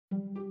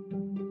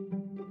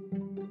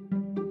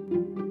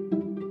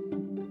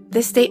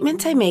The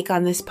statements I make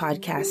on this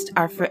podcast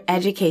are for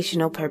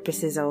educational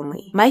purposes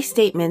only. My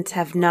statements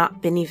have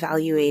not been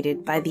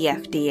evaluated by the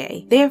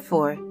FDA.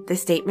 Therefore, the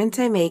statements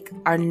I make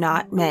are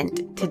not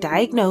meant to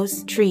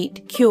diagnose,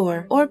 treat,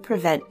 cure, or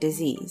prevent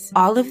disease.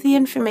 All of the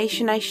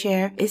information I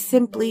share is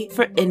simply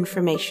for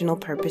informational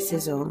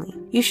purposes only.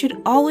 You should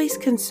always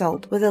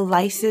consult with a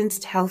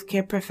licensed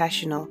healthcare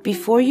professional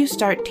before you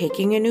start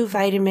taking a new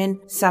vitamin,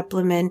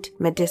 supplement,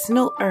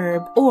 medicinal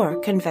herb, or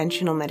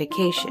conventional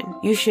medication.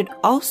 You should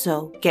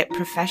also get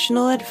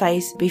professional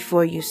advice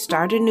before you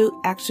start a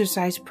new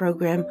exercise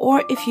program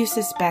or if you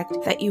suspect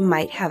that you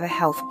might have a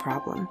health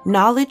problem.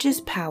 Knowledge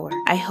is power.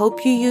 I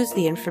hope you use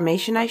the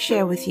information I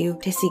share with you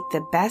to seek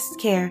the best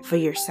care for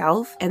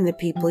yourself and the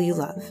people you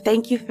love.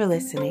 Thank you for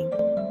listening.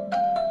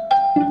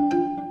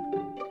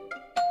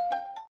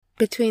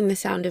 Between the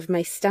sound of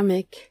my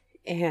stomach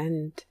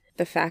and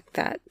the fact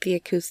that the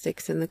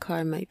acoustics in the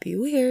car might be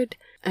weird,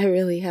 I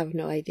really have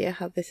no idea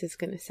how this is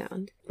going to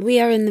sound. We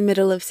are in the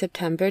middle of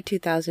September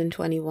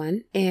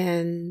 2021,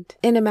 and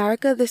in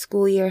America, the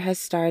school year has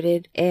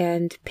started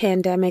and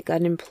pandemic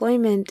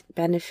unemployment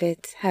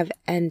benefits have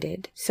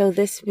ended. So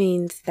this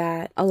means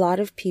that a lot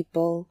of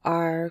people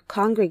are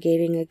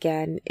congregating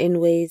again in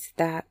ways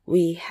that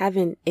we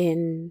haven't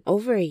in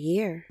over a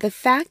year. The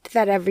fact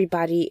that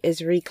everybody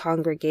is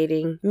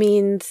recongregating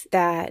means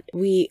that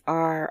we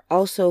are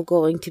also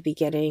going to be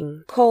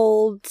getting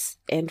colds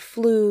and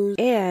flus,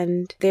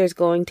 and there's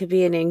going to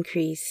be an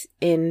increase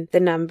in the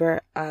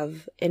number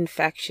of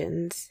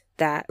infections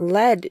that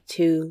led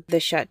to the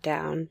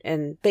shutdown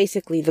and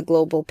basically the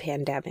global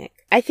pandemic.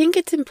 I think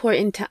it's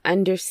important to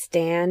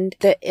understand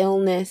the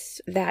illness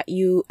that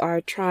you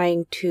are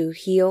trying to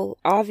heal.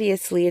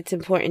 Obviously, it's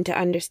important to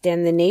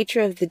understand the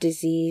nature of the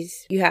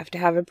disease. You have to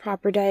have a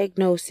proper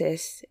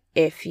diagnosis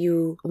if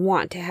you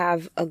want to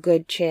have a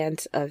good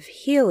chance of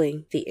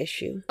healing the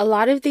issue. A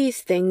lot of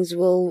these things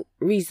will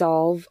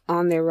resolve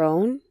on their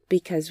own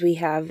because we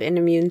have an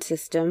immune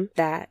system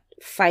that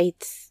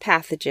fights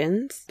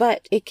pathogens,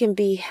 but it can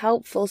be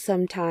helpful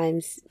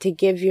sometimes to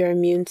give your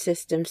immune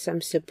system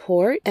some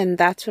support, and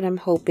that's what I'm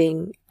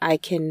hoping I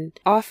can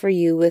offer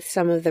you with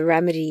some of the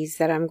remedies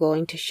that I'm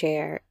going to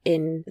share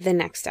in the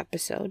next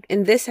episode.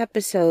 In this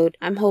episode,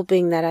 I'm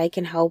hoping that I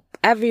can help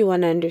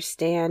everyone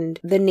understand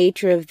the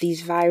nature of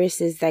these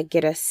viruses that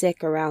get us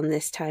sick around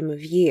this time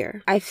of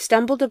year. I've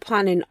stumbled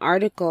upon an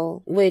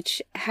article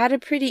which had a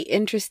pretty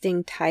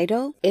interesting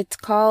title. It's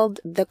called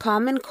 "The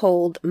Common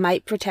Cold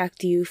Might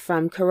Protect You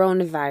from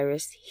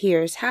Coronavirus.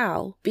 Here's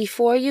How."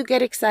 Before you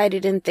get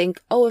excited and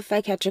think, oh, if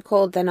I catch a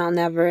cold, then I'll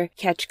never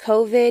catch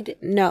COVID.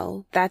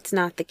 No, that's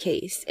not the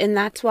case. And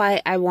that's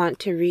why I want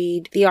to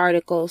read the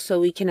article so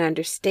we can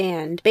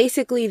understand.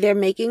 Basically, they're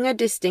making a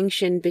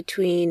distinction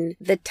between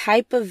the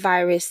type of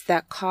virus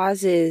that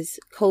causes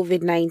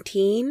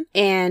COVID-19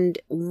 and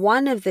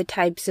one of the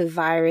types of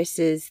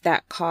viruses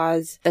that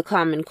cause the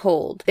common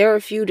cold. There are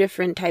a few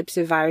different types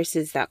of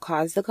viruses that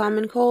cause the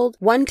common cold.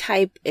 One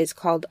type is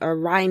called a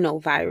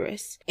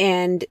rhinovirus.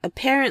 And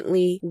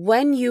apparently,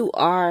 when you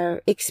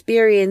are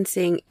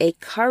experiencing a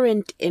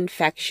current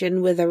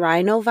infection with a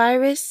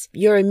rhinovirus,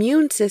 your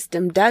immune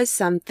system does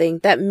something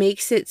that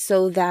makes it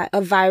so that a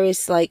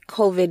virus like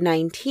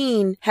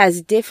COVID-19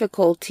 has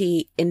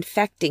difficulty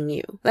infecting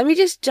you. Let me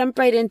just jump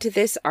right into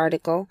this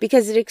article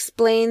because it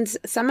explains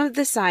some of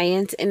the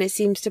science and it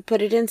seems to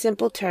put it in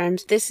simple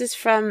terms. This is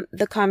from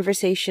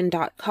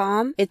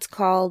theconversation.com. It's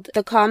called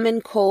 "The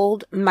Common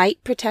Cold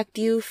Might Protect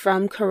You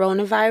from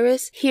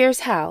Coronavirus.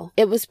 Here's How."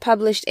 It was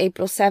published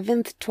April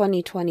 7th,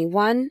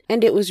 2021,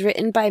 and it was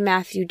written by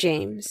Matthew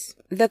James.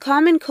 The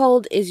common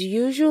cold is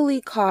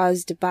usually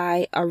caused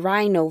by a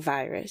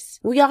rhinovirus.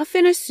 We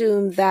often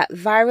assume that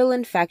viral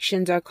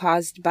infections are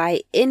caused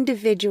by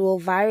individual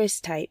virus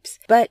types,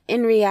 but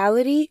in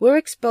reality, we're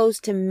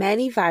exposed to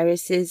many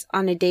viruses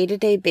on a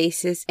day-to-day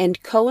basis,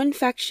 and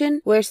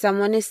co-infection, where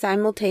someone is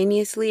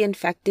simultaneously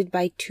infected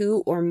by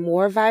two or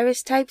more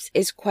virus types,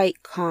 is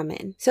quite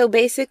common. So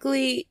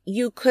basically,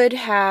 you could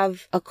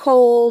have a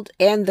cold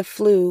and the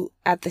flu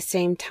at the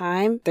same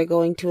time. They're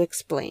going to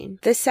explain.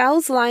 The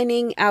cells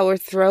lining our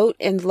throat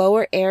and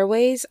lower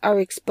airways are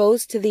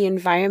exposed to the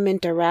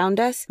environment around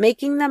us,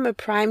 making them a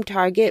prime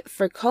target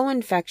for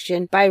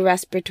co-infection by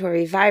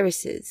respiratory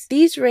viruses.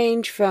 These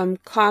range from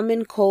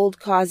common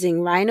cold-causing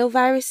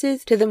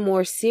rhinoviruses to the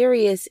more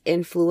serious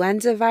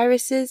influenza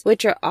viruses,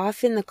 which are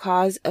often the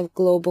cause of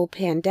global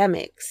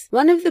pandemics.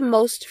 One of the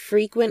most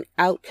frequent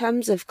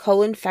outcomes of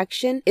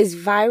co-infection is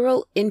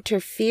viral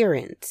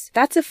interference.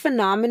 That's a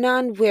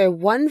phenomenon where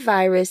one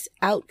virus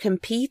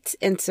outcompetes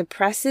and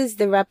suppresses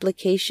the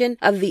replication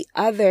of the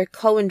other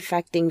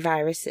co-infecting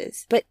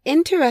viruses. But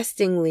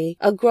interestingly,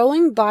 a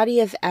growing body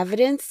of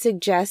evidence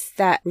suggests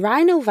that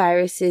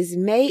rhinoviruses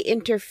may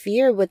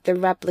interfere with the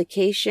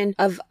replication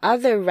of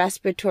other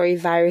respiratory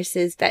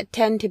viruses that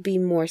tend to be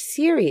more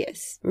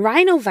serious.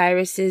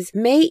 Rhinoviruses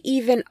may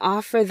even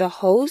offer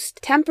the host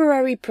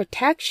temporary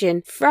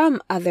protection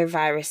from other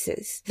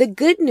viruses. The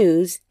good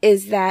news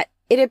is that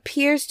it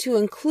appears to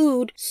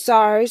include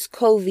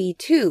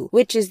SARS-CoV-2,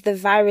 which is the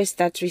virus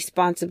that's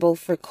responsible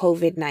for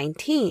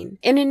COVID-19.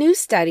 In a new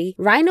study,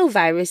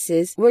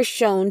 rhinoviruses were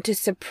shown to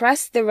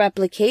suppress the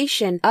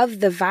replication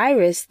of the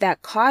virus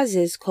that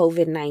causes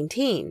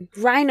COVID-19.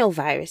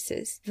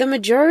 Rhinoviruses. The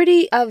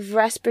majority of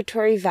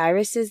respiratory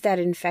viruses that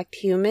infect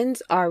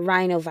humans are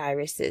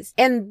rhinoviruses,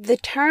 and the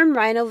term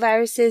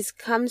rhinoviruses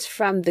comes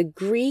from the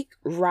Greek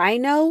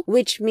rhino,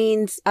 which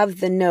means of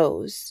the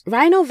nose.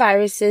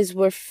 Rhinoviruses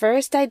were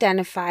first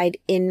identified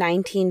in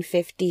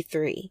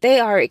 1953. They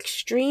are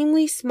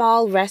extremely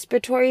small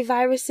respiratory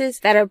viruses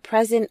that are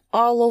present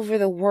all over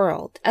the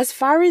world. As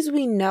far as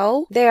we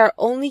know, they are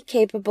only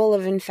capable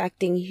of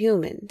infecting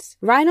humans.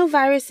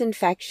 Rhinovirus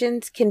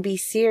infections can be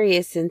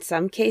serious in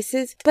some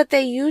cases, but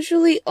they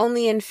usually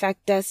only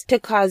infect us to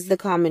cause the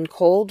common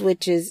cold,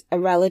 which is a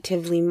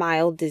relatively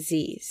mild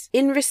disease.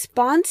 In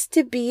response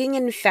to being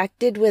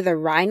infected with a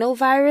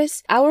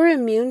rhinovirus, our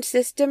immune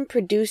system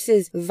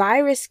produces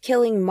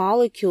virus-killing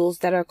molecules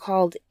that are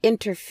called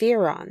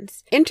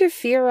interferons.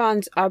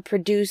 Interferons are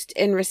produced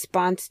in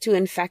response to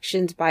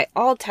infections by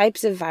all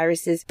types of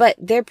viruses, but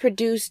they're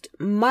produced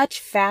much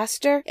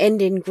faster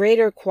and in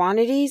greater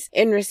quantities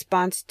in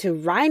response to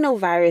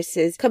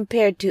rhinoviruses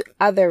compared to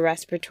other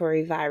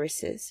respiratory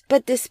viruses.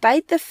 But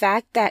despite the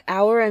fact that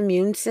our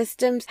immune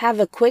systems have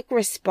a quick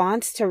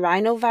response to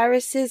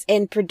rhinoviruses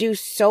and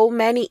produce so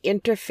many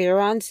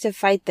interferons to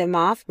fight them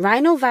off,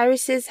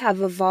 rhinoviruses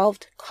have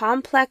evolved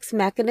complex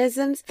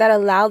mechanisms that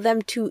allow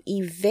them to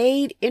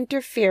evade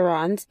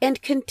interferons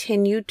and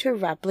continue to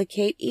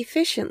replicate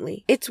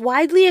efficiently. It's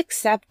widely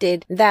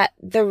accepted that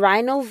the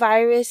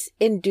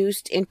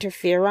rhinovirus-induced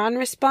interferon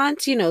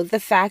response, the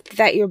fact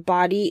that your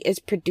body is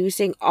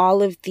producing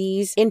all of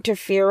these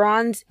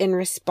interferons in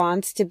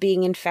response to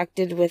being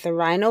infected with a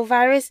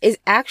rhinovirus, is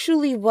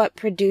actually what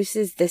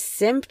produces the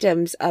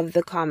symptoms of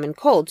the common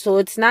cold. So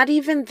it's not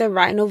even the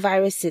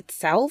rhinovirus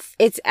itself,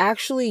 it's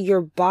actually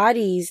your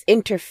body's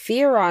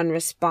interferon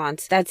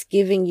response that's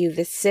giving you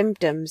the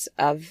symptoms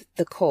of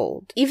the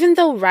cold. Even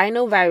though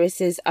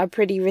rhinoviruses are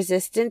pretty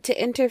resistant to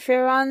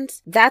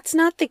interferons, that's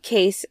not the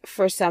case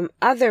for some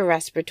other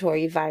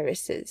respiratory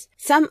viruses.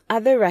 Some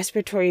other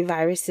respiratory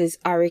viruses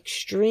are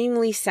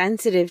extremely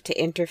sensitive to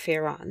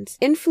interferons.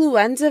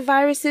 Influenza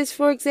viruses,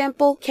 for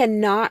example,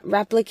 cannot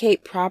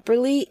replicate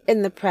properly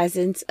in the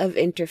presence of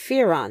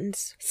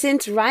interferons.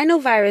 Since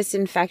rhinovirus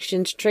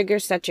infections trigger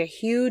such a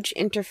huge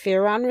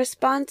interferon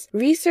response,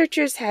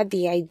 researchers had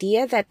the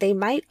idea that they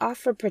might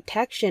offer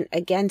protection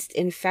against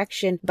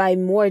infection by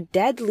more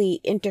deadly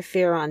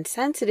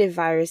interferon-sensitive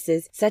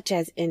viruses such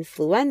as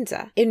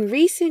influenza. In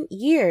recent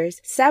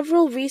years,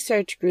 several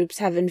research groups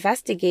have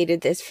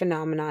investigated this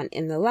phenomenon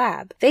in the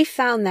lab. They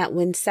found that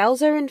when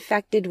cells are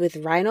infected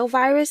with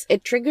rhinovirus,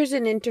 it triggers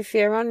an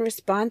interferon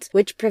response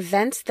which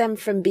prevents them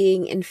from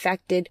being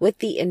infected with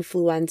the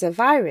influenza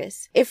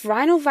virus. If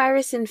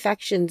rhinovirus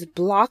infections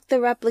block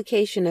the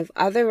replication of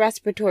other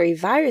respiratory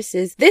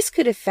viruses, this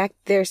could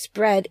affect their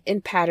spread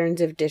and patterns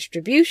of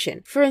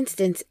distribution. For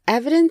instance,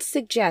 evidence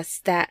suggests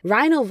that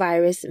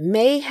rhinovirus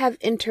may have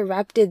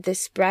interrupted the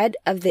spread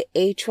of the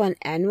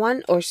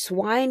H1N1 or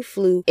swine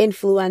flu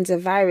influenza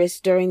virus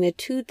during the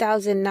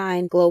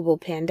 2009 global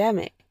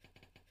pandemic.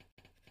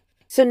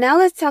 So now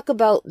let's talk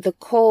about the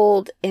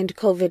cold and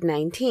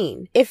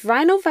COVID-19. If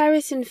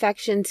rhinovirus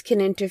infections can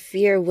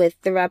interfere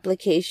with the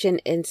replication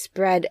and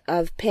spread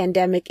of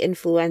pandemic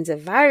influenza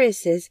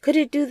viruses, could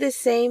it do the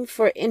same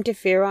for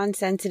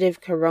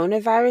interferon-sensitive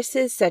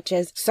coronaviruses such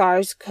as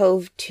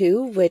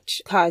SARS-CoV-2,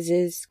 which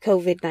causes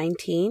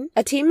COVID-19?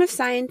 A team of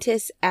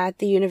scientists at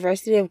the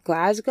University of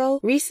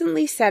Glasgow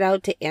recently set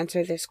out to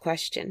answer this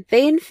question.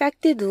 They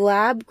infected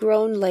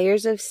lab-grown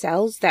layers of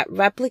cells that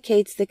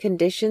replicates the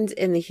conditions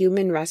in the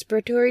human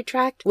respiratory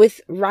tract with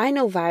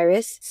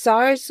rhinovirus,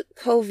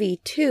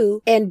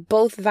 SARS-CoV-2, and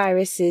both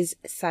viruses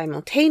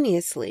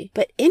simultaneously.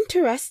 But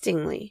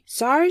interestingly,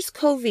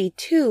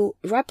 SARS-CoV-2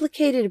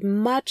 replicated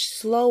much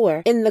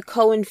slower in the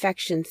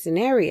co-infection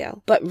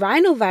scenario, but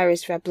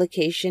rhinovirus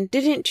replication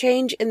didn't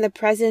change in the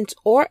presence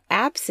or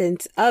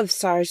absence of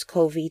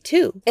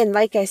SARS-CoV-2. And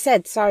like I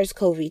said,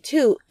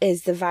 SARS-CoV-2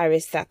 is the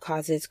virus that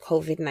causes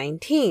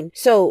COVID-19.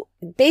 So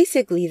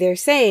basically, they're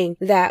saying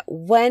that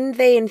when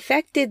they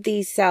infected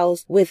these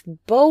cells with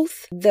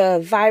both the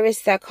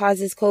virus that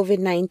causes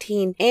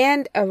COVID-19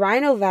 and a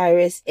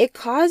rhinovirus, it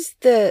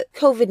caused the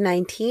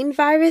COVID-19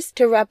 virus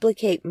to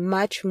replicate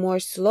much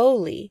more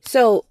slowly.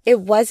 So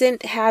it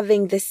wasn't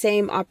having the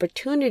same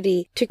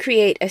opportunity to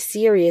create a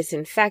serious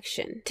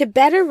infection. To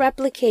better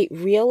replicate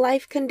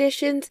real-life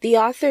conditions, the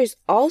authors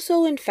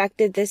also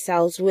infected the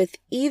cells with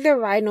either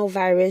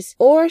rhinovirus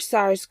or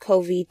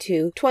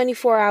SARS-CoV-2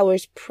 24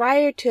 hours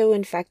prior to also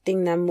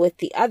infecting them with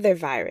the other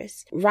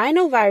virus.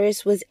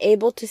 Rhinovirus was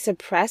able to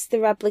suppress the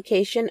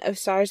replication of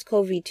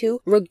SARS-CoV-2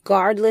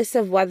 regardless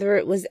of whether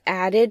it was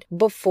added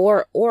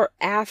before or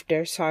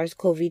after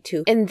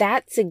SARS-CoV-2. And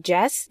that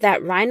suggests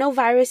that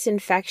rhinovirus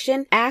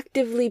infection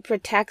actively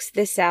protects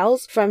the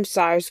cells from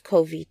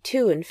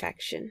SARS-CoV-2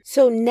 infection.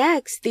 So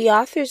next, the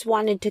authors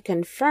wanted to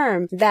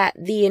confirm that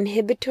the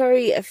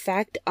inhibitory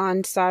effect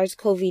on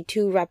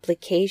SARS-CoV-2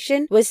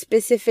 replication was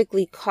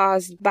specifically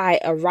caused by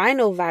a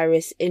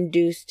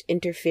rhinovirus-induced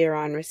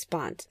interferon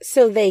response.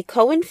 So they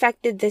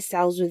co-infected the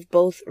cells with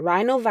both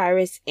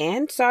rhinovirus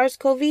and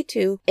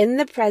SARS-CoV-2 in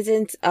the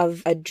presence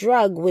of a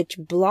drug which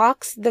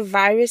blocks the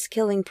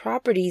virus-killing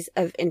properties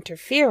of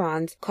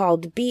interferons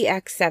called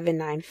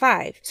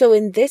BX795. So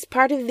in this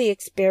part of the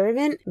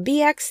experiment,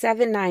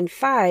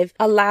 BX795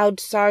 allowed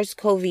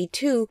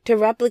SARS-CoV-2 to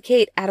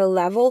replicate at a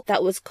level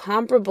that was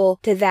comparable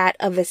to that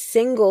of a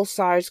single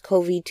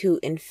SARS-CoV-2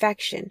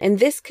 infection. And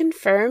this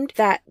confirmed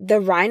that the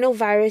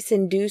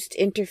rhinovirus-induced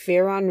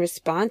interferon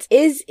response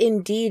is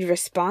indeed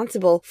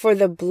responsible for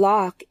the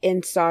block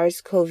in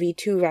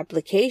SARS-CoV-2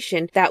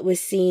 replication that was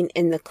seen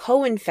in the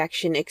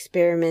co-infection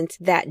experiments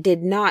that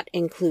did not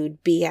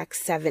include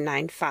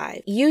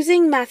BX795.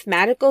 Using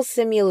mathematical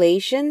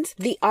simulations,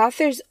 the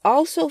authors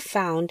also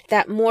found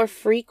that more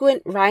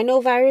frequent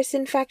rhinovirus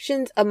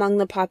infections among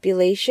the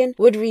population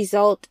would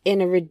result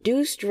in a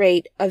reduced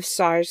rate of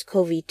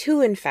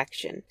SARS-CoV-2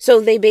 infection. So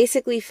they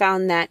basically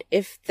found that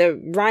if the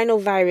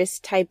rhinovirus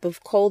type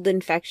of cold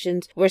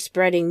infections were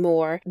spreading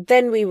more,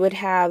 then we would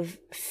have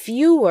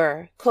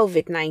fewer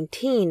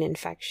COVID-19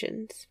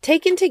 infections.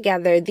 Taken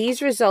together,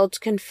 these results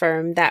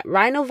confirm that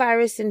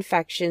rhinovirus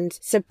infections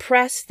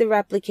suppress the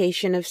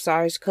replication of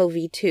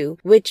SARS-CoV-2,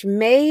 which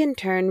may in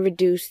turn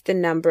reduce the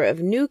number of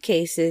new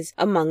cases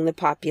among the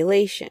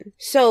population.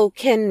 So,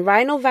 can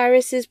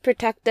rhinoviruses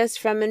protect us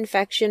from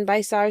infection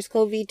by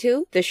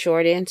SARS-CoV-2? The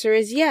short answer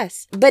is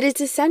yes, but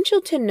it's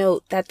essential to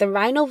note that the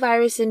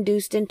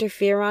rhinovirus-induced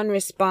interferon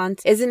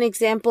response is an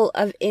example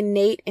of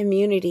innate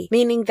immunity,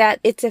 meaning that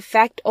its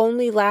effect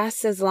only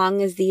lasts as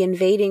long as the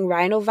invading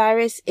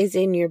rhinovirus is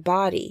in your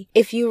body.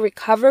 If you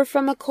recover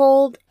from a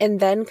cold and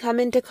then come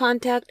into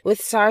contact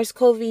with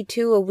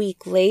SARS-CoV-2 a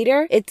week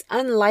later, it's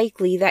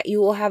unlikely that you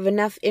will have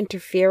enough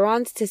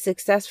interferons to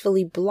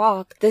successfully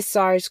block the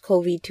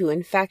SARS-CoV-2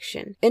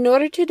 infection. In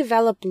order to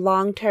develop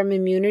long-term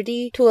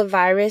immunity to a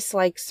virus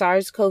like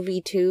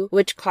SARS-CoV-2,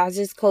 which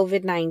causes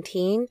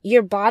COVID-19,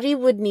 your body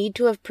would need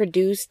to have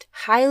produced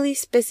highly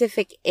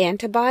specific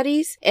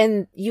antibodies,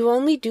 and you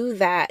only do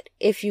that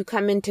if you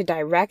come into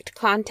direct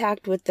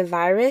contact with the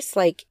virus,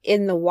 like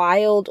in the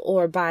wild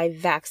or by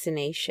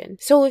vaccination.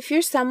 So if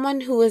you're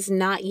someone who has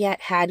not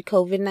yet had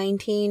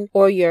COVID-19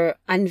 or you're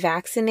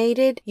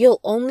unvaccinated, you'll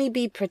only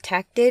be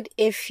protected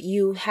if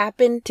you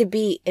happen to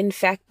be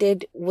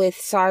infected with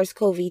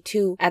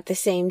SARS-CoV-2 at the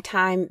same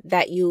time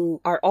that you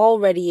are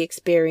already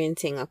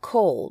experiencing a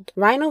cold.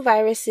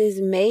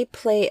 Rhinoviruses may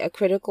play a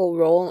critical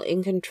role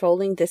in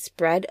controlling the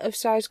spread of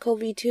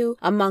SARS-CoV-2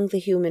 among the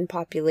human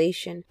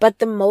population, but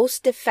the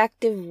most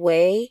effective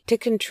way to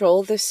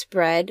control the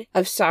spread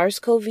of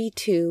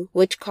SARS-CoV-2,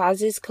 which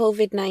causes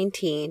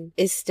COVID-19,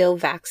 is still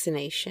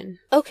vaccination.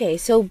 Okay,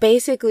 so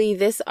basically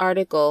this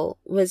article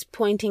was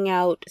pointing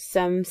out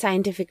some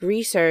scientific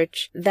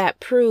research that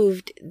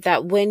proved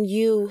that when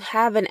you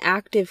have an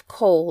active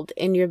cold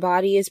and your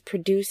body is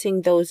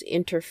producing those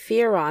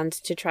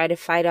interferons to try to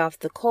fight off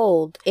the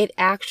cold, it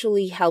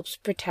actually helps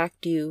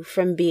protect you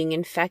from being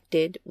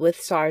infected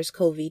with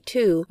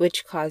SARS-CoV-2,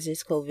 which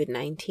causes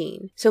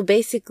COVID-19. So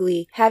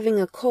basically, having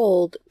a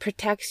cold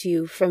protects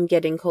you from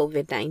getting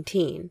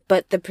COVID-19,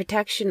 but the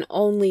protection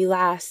only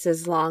lasts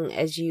as long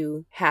as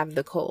you have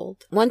the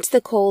cold. Once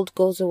the cold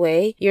goes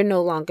away, you're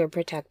no longer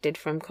protected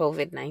from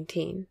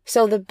COVID-19.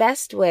 So the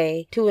best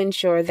way to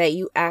ensure that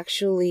you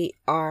actually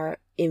are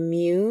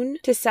immune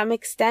to some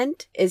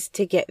extent is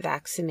to get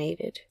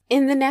vaccinated.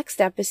 In the next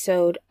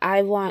episode,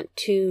 I want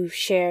to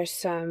share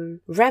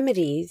some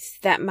remedies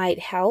that might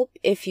help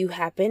if you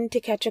happen to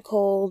catch a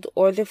cold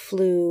or the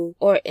flu,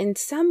 or in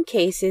some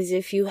cases,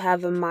 if you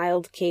have a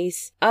mild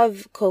case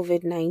of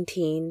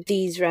COVID-19,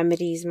 these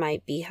remedies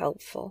might be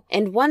helpful.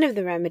 And one of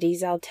the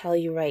remedies I'll tell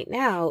you right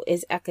now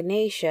is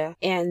echinacea,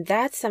 and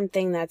that's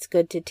something that's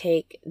good to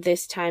take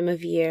this time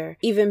of year,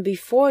 even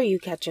before you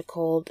catch a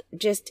cold,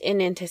 just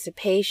in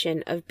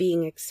anticipation of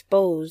being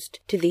exposed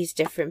to these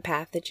different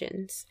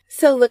pathogens.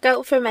 So look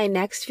out for my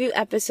next few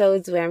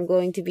episodes where I'm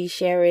going to be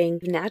sharing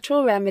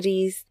natural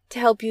remedies to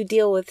help you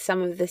deal with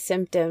some of the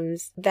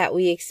symptoms that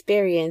we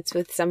experience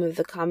with some of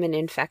the common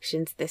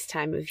infections this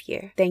time of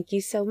year. Thank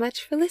you so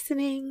much for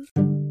listening.